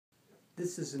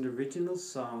This is an original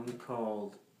song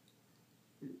called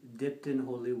Dipped in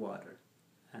Holy Water,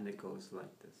 and it goes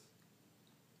like this.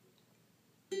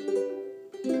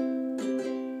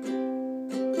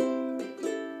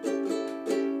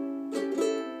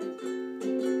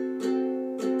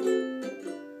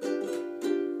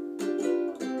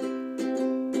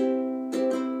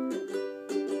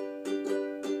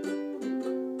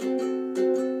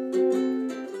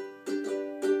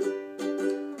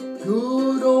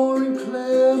 Good or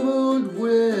inclement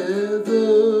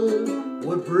weather,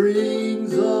 what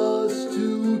brings us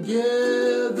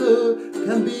together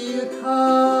can be a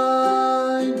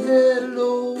kind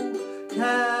hello,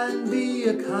 can be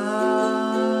a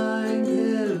kind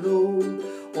hello,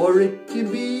 or it can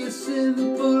be as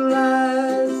simple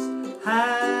as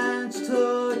hands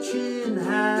touching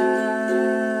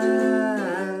hands,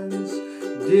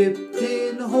 dipped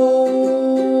in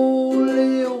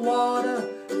holy water,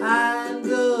 and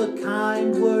a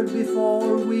kind word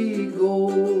before we go.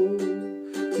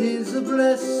 'Tis a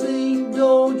blessing,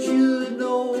 don't you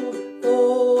know?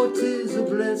 Oh, 'tis a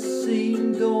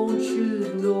blessing, don't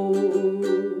you know?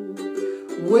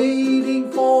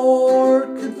 Waiting for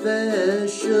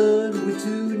confession with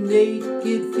two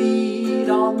naked feet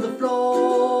on the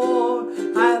floor,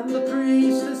 and the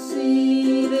priest has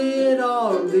seen it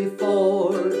all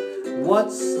before.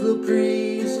 What's the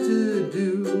priest to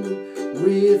do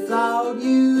without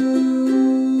you,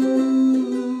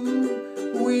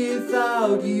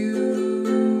 without you?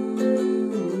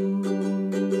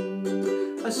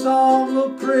 A song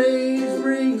of praise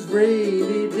brings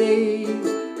rainy days,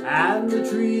 and the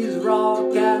trees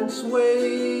rock and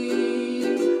sway.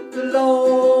 The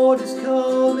Lord is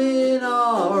coming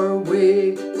our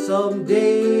way,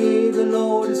 someday the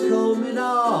Lord is coming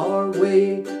our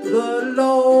way. The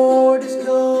Lord is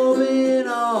coming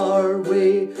our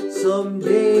way,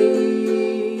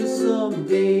 someday,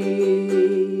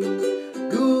 someday.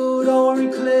 Good or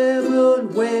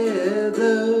inclement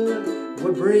weather,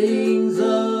 what brings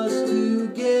us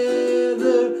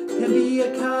together can be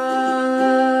a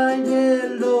kind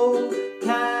hello,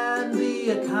 can be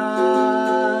a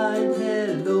kind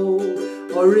hello,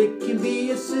 or it can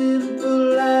be as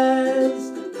simple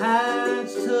as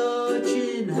hands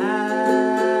touching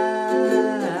hands,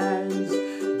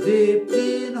 dipped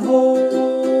in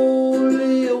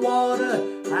holy water,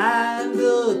 and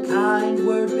a kind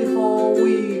word before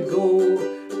we go.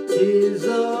 'Tis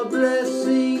a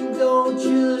blessing, don't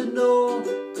you know?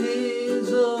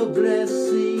 'Tis a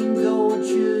blessing, don't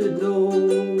you know?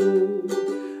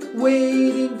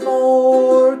 Waiting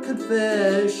for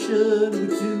confession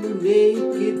with two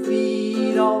naked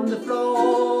feet on the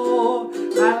floor,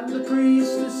 and the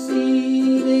priest has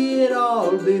seen it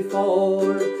all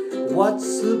before.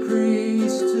 What's the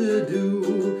priest to do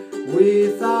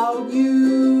without you,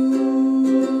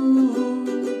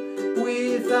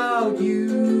 without you?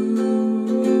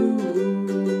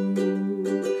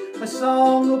 A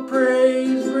song of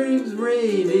praise brings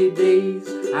rainy days,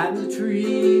 and the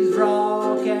trees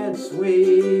rock and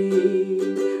sway.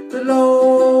 The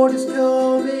Lord is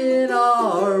coming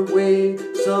our way,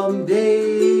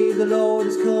 someday the Lord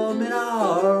is coming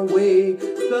our way.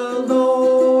 The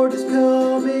Lord is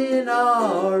coming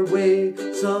our way,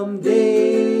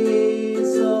 someday,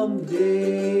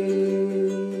 someday.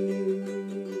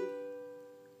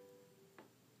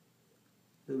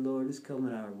 The Lord is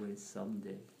coming our way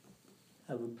someday.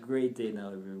 Have a great day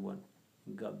now, everyone.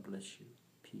 God bless you.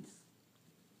 Peace.